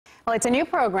Well, it's a new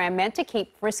program meant to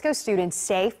keep Frisco students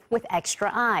safe with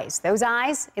extra eyes. Those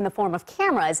eyes in the form of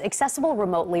cameras accessible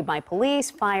remotely by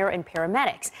police, fire, and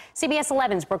paramedics. CBS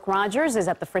 11's Brooke Rogers is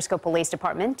at the Frisco Police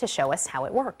Department to show us how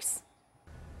it works.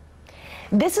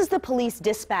 This is the police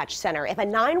dispatch center. If a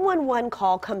 911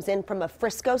 call comes in from a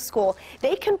Frisco school,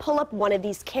 they can pull up one of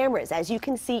these cameras. As you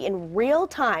can see in real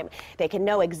time, they can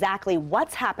know exactly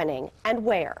what's happening and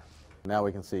where. Now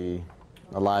we can see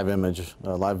a live image,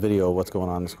 a live video of what's going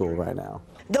on in the school right now.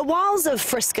 The walls of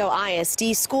Frisco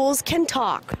ISD schools can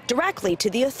talk directly to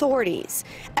the authorities.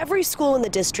 Every school in the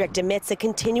district emits a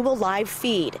continual live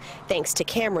feed, thanks to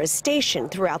cameras stationed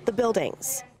throughout the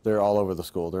buildings. They're all over the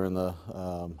school. They're in the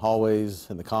hallways,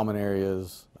 in the common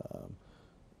areas,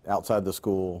 outside the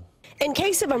school. In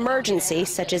case of emergency,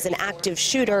 such as an active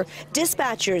shooter,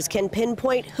 dispatchers can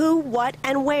pinpoint who, what,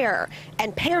 and where,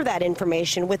 and pair that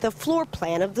information with a floor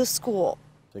plan of the school.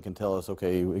 They can tell us,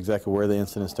 okay, exactly where the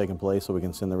incident's taking place, so we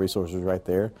can send the resources right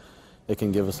there. It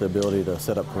can give us the ability to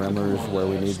set up perimeters where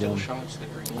we need them,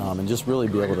 and just really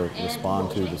be able to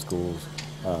respond to the schools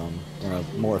in a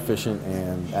more efficient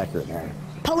and accurate manner.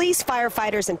 Police,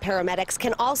 firefighters, and paramedics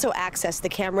can also access the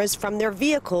cameras from their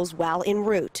vehicles while en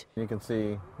route. You can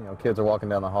see, kids are walking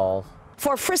down the halls.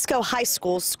 For Frisco High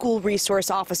School School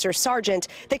Resource Officer Sergeant,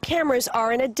 the cameras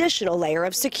are an additional layer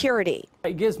of security.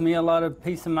 It gives me a lot of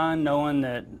peace of mind knowing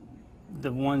that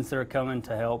the ones that are coming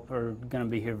to help are going to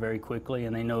be here very quickly,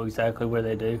 and they know exactly where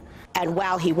they do. And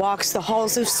while he walks the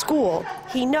halls of school,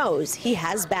 he knows he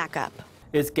has backup.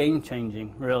 It's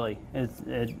game-changing, really.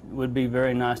 It would be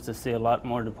very nice to see a lot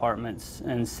more departments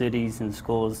and cities and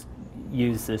schools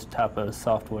use this type of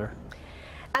software.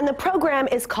 And the program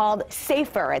is called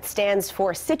SAFER. It stands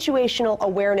for Situational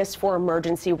Awareness for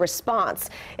Emergency Response.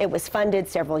 It was funded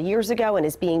several years ago and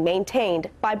is being maintained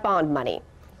by bond money.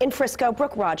 In Frisco,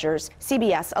 Brooke Rogers,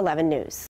 CBS 11 News.